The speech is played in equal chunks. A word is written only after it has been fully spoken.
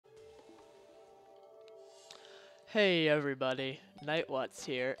Hey everybody, Nitewatz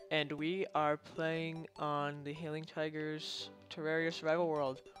here, and we are playing on the HailingTigers Terraria Survival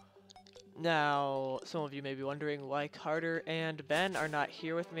world. Now, some of you may be wondering why Carter and Ben are not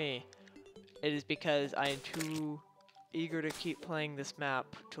here with me. It is because I am too eager to keep playing this map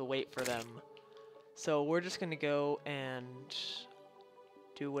to wait for them. So we're just gonna go and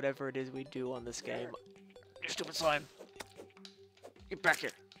do whatever it is we do on this game. You stupid slime! Get back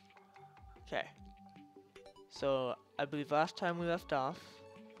here! Okay. So, I believe last time we left off,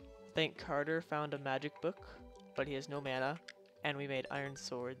 I think Carter found a magic book, but he has no mana, and we made iron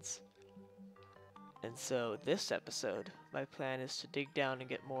swords. And so, this episode, my plan is to dig down and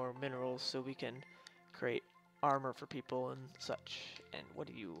get more minerals so we can create armor for people and such. And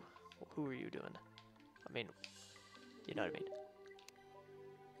who are you doing? I mean, you know what I mean.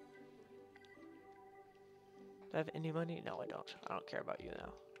 Do I have any money? No, I don't. I don't care about you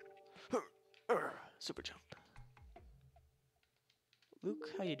now. Super jump. Luke,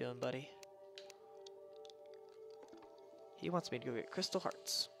 how you doing, buddy? He wants me to go get crystal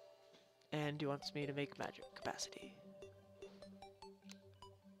hearts. And he wants me to make magic capacity.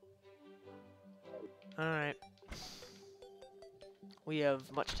 Alright. We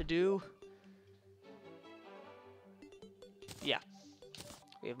have much to do. Yeah.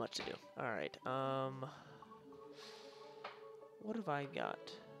 We have much to do. Alright, what have I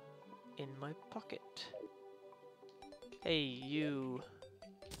got in my pocket? Hey, you're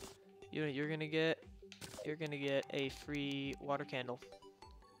gonna get a free water candle.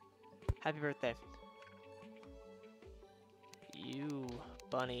 Happy birthday. You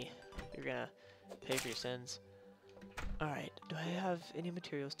bunny, you're gonna pay for your sins. Alright, do I have any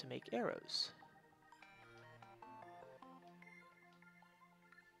materials to make arrows?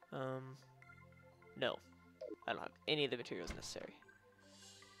 No. I don't have any of the materials necessary.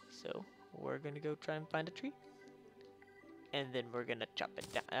 So, we're gonna go try and find a tree. And then we're gonna chop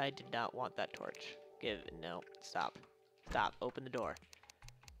it down. I did not want that torch. No, stop. Stop, open the door.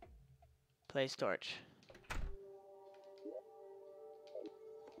 Place torch.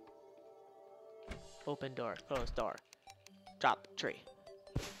 Open door, close door. Drop tree.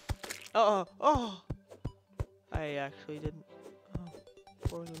 Oh! I actually didn't. Oh,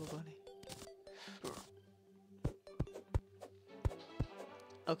 poor little bunny.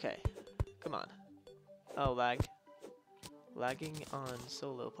 Okay, come on. Oh, lag. Lagging on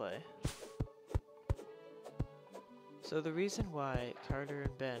solo play. So the reason why Carter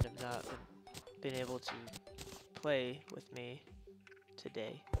and Ben have not been able to play with me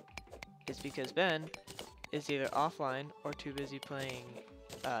today is because Ben is either offline or too busy playing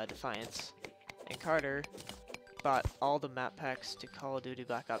Defiance, and Carter bought all the map packs to Call of Duty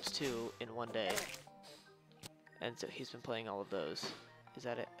Black Ops 2 in one day. And so he's been playing all of those. Is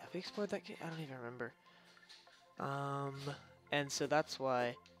that it? Have we explored that game? I don't even remember. And so that's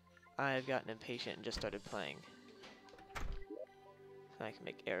why I've gotten impatient and just started playing. So I can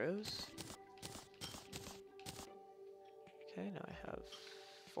make arrows. Okay, now I have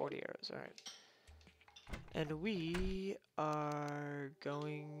 40 arrows, alright. And we are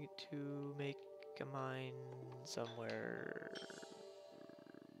going to make a mine somewhere.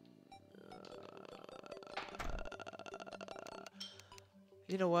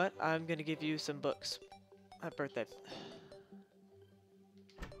 You know what? I'm gonna give you some books. Happy birthday.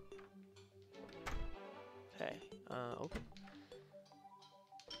 Okay, open.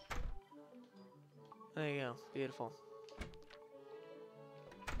 There you go, beautiful.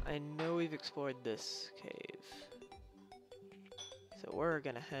 I know we've explored this cave. So we're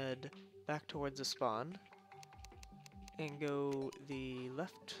gonna head back towards the spawn and go the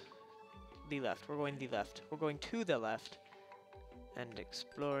left. We're going the left. We're going to the left and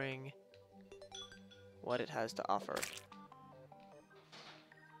exploring what it has to offer.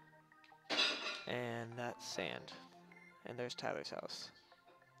 And that's sand. And there's Tyler's house.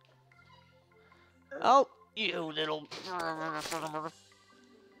 Oh, you little... Oh,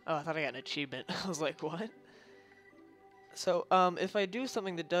 I thought I got an achievement. I was like, what? So, if I do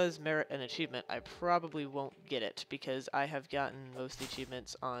something that does merit an achievement, I probably won't get it, because I have gotten most of the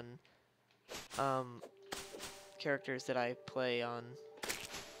achievements on, characters that I play on,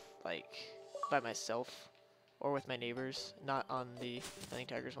 like, by myself, or with my neighbors, not on the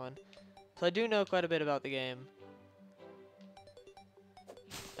HailingTigers one. So I do know quite a bit about the game.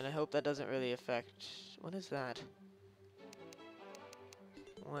 And I hope that doesn't really affect... What is that?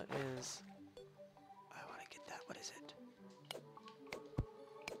 What is... I want to get that. What is it?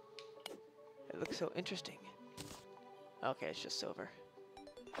 It looks so interesting. Okay, it's just silver.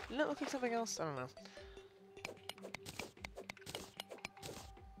 Doesn't it look like something else? I don't know.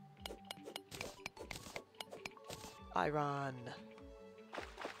 Iron.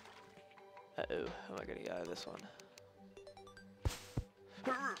 Uh-oh, how am I gonna get out of this one?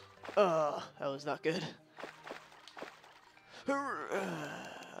 That was not good.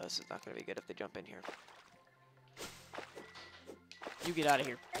 This is not gonna be good if they jump in here. You get out of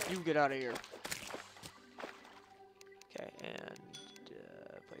here. You get out of here. Okay, and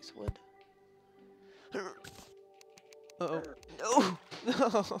place wood. Uh-oh. No! No!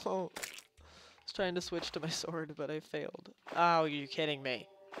 I was trying to switch to my sword, but I failed. Oh, you're kidding me.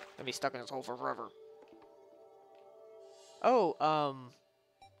 I'm gonna be stuck in this hole for forever. Oh,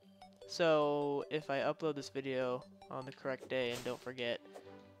 so if I upload this video on the correct day, and don't forget,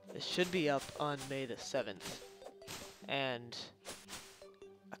 this should be up on May the 7th. And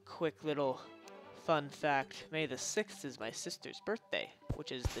a quick little fun fact, May the 6th is my sister's birthday,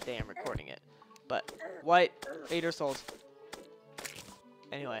 which is the day I'm recording it. But, white, Vader souls.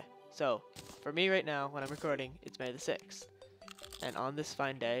 Anyway, so, for me right now, when I'm recording, it's May the 6th. And on this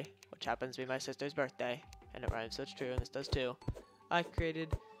fine day, which happens to be my sister's birthday, and it rhymes so it's true, and this does too, I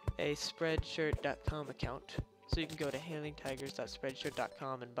created a Spreadshirt.com account. So you can go to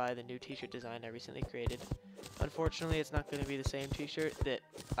HailingTigers.spreadshirt.com and buy the new t-shirt design I recently created. Unfortunately, it's not going to be the same t-shirt that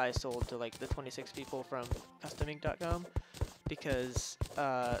I sold to like the 26 people from customink.com because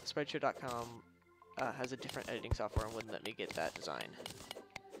Spreadshirt.com has a different editing software and wouldn't let me get that design.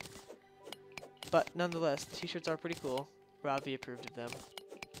 But nonetheless, the t-shirts are pretty cool. Robbie approved of them.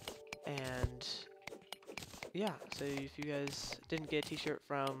 And yeah, so if you guys didn't get a t-shirt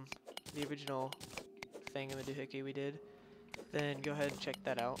from the original thing in the doohickey we did, then go ahead and check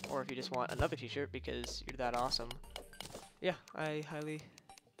that out. Or if you just want another t-shirt because you're that awesome, yeah, I highly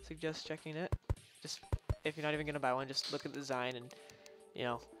suggest checking it. Just, if you're not even going to buy one, just look at the design and, you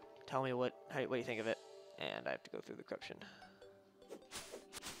know, tell me what do you think of it. And I have to go through the corruption.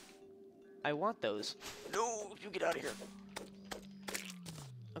 I want those. No, you get out of here.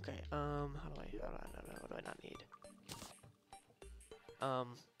 Okay, what do I not need?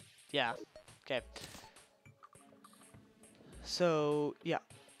 Yeah, okay. So, yeah.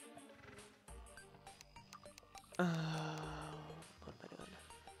 What am I doing?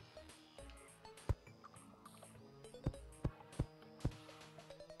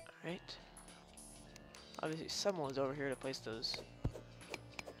 Alright. Obviously someone's over here to place those,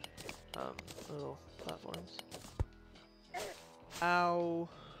 little platforms. Ow.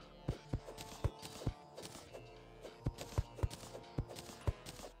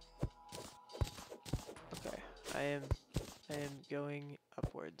 Okay, I am going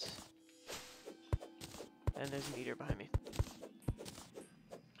upwards. And there's an eater behind me.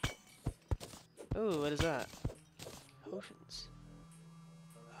 Ooh, what is that? Potions.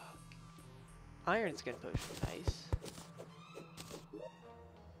 Iron skin potion, nice.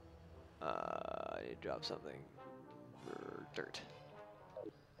 I need to drop something. Dirt.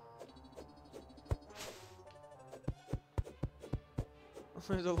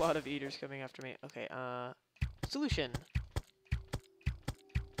 There's a lot of eaters coming after me. Okay, solution.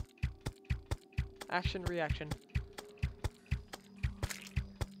 Action, reaction.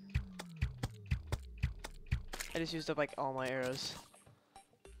 I just used up like all my arrows.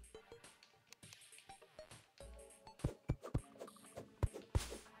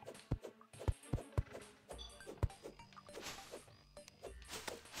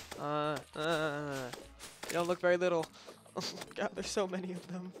 They don't look very little. Oh god, there's so many of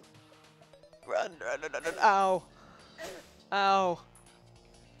them. Run, run, run, run, run. Ow. Ow.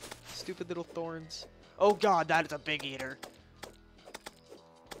 Stupid little thorns. Oh god, that is a big eater.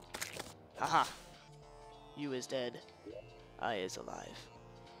 Haha. You is dead. I is alive.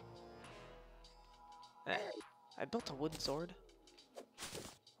 I built a wooden sword?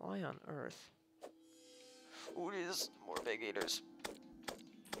 Why on earth? Ooh, these more big eaters.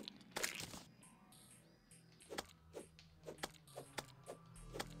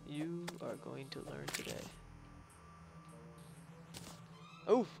 You are going to learn today.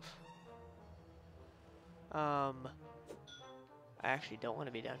 Oof! I actually don't want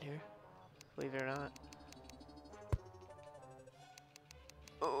to be down here. Believe it or not.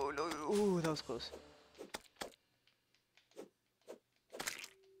 Oh no! Ooh, that was close.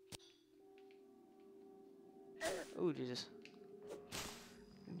 Ooh, Jesus.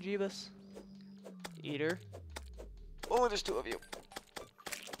 Jeebus. Eater. Oh, there's two of you.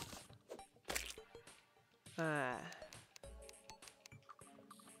 Ah.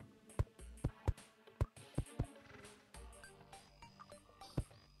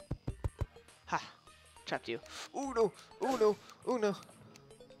 Ha! Trapped you. Oh no! Oh no! Oh no!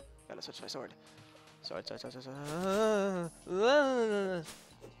 Gotta switch my sword. Sword, sword, sword, sword, sword.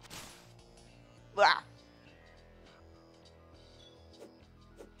 Ah.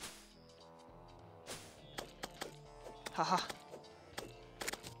 Haha.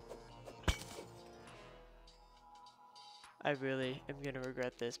 I really am gonna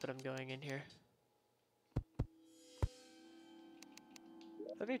regret this, but I'm going in here.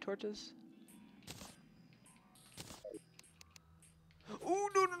 Are there any torches? Oh,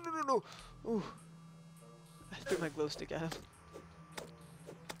 no, no, no, no, no! Ooh. I threw my glow stick at him.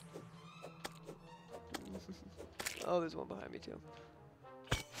 Oh, there's one behind me, too.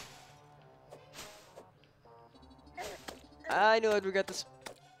 I knew I'd regret this.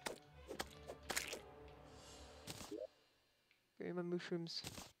 Give me my mushrooms.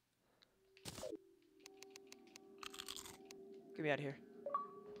 Get me out of here.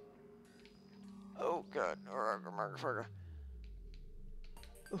 Oh, God.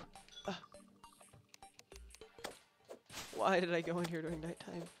 Ooh. Ah. Why did I go in here during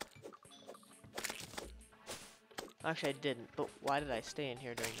nighttime? Actually, I didn't, but why did I stay in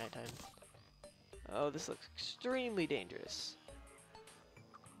here during nighttime? Oh, this looks extremely dangerous.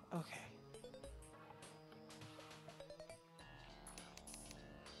 Okay.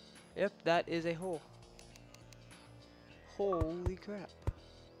 Yep, that is a hole. Holy crap.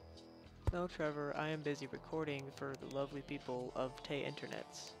 No, Trevor, I am busy recording for the lovely people of Tay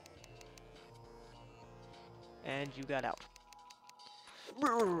Internets. And you got out.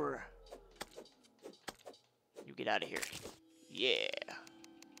 You get out of here. Yeah.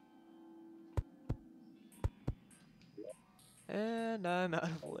 And I'm out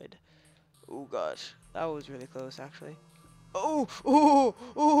of wood. Oh gosh, that was really close actually. Oh, oh,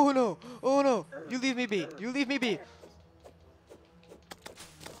 oh no, oh no, you leave me be, you leave me be.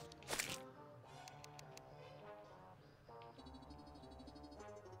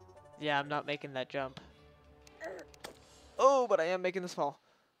 Yeah, I'm not making that jump. Oh, but I am making this fall.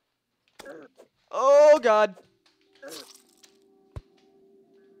 Oh god.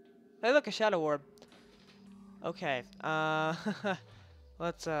 Hey look, a shadow orb. Okay,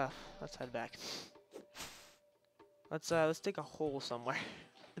 let's head back. Let's dig a hole somewhere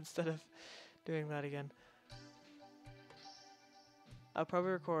instead of doing that again. I'll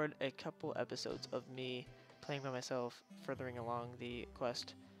probably record a couple episodes of me playing by myself, furthering along the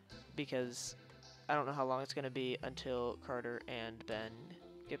quest, because I don't know how long it's gonna be until Carter and Ben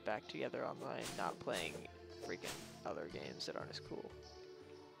get back together online, not playing freaking other games that aren't as cool.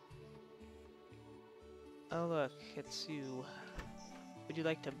 Oh look, it's you. Would you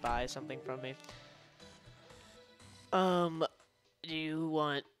like to buy something from me? Do you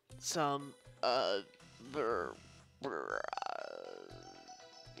want some, yeah,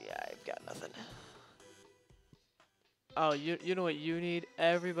 I've got nothing. Oh, you know what you need?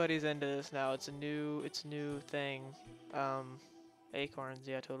 Everybody's into this now. It's a new thing. Acorns,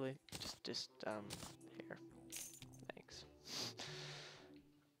 yeah, totally. Just here. Thanks.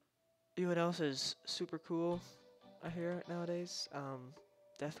 You know what else is super cool, I hear nowadays?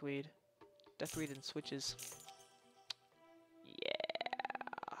 Deathweed. Deathweed and switches. Yeah.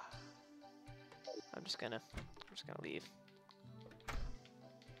 I'm just gonna leave.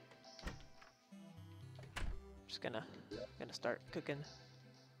 Just gonna start cooking.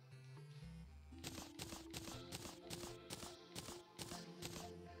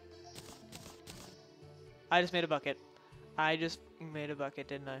 I just made a bucket. I just made a bucket,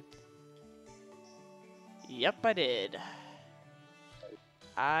 didn't I? Yep, I did.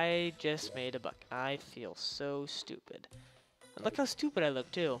 I just made a bucket. I feel so stupid. And look how stupid I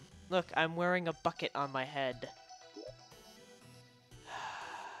look, too. Look, I'm wearing a bucket on my head.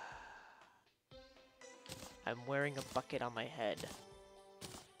 I'm wearing a bucket on my head.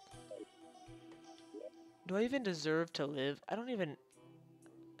 Do I even deserve to live? I don't even...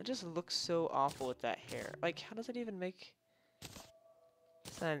 It just looks so awful with that hair. Like, how does it even make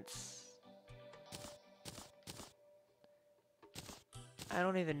sense? I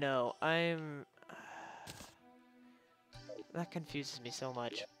don't even know. That confuses me so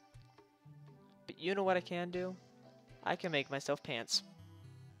much. But you know what I can do? I can make myself pants.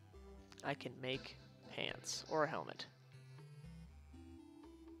 I can make pants. Or a helmet.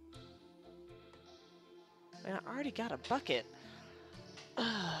 Man, I already got a bucket.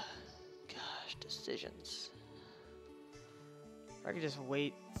 Gosh, decisions. I could just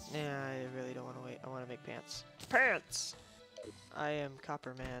wait. Nah, I really don't want to wait. I want to make pants. Pants! I am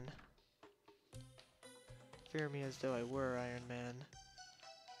Copper Man. Fear me as though I were Iron Man.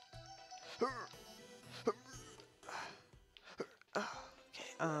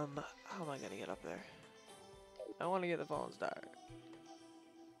 Okay, how am I gonna get up there? I want to get the fallen star.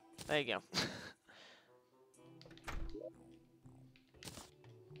 There you go.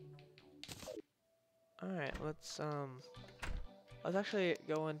 Alright, let's actually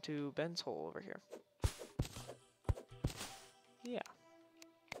go into Ben's hole over here.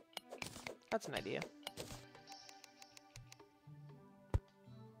 That's an idea.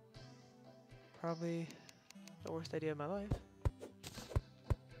 Probably the worst idea of my life.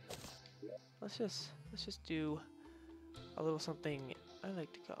 Let's just do a little something I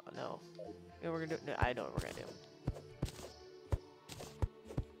like to call, no. You know what we're gonna do? No, I know what we're gonna do.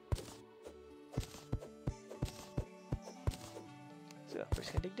 So we're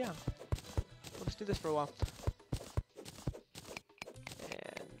just gonna dig down. We'll just do this for a while.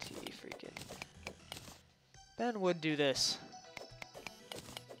 And he freaking Ben would do this.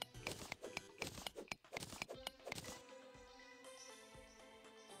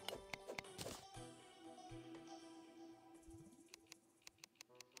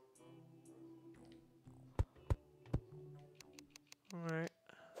 Alright.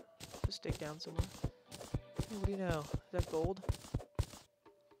 Just dig down some more. Hey, what do you know? Is that gold?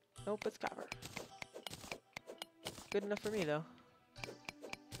 Nope, it's copper. Good enough for me, though.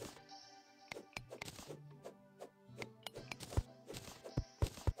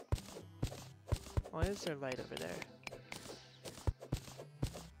 Why is there light over there?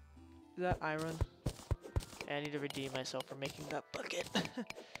 Is that iron? I need to redeem myself for making that bucket.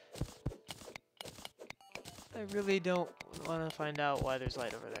 I really don't want to find out why there's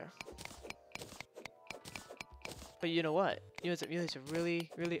light over there. But you know what? You know it's really,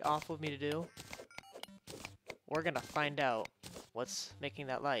 really awful of me to do? We're gonna find out what's making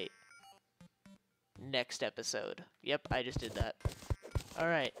that light next episode. Yep, I just did that.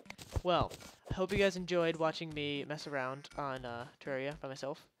 Alright, well, I hope you guys enjoyed watching me mess around on Terraria by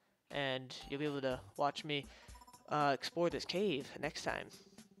myself. And you'll be able to watch me explore this cave next time.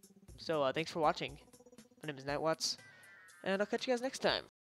 So, thanks for watching. My name is Nitewatz, and I'll catch you guys next time.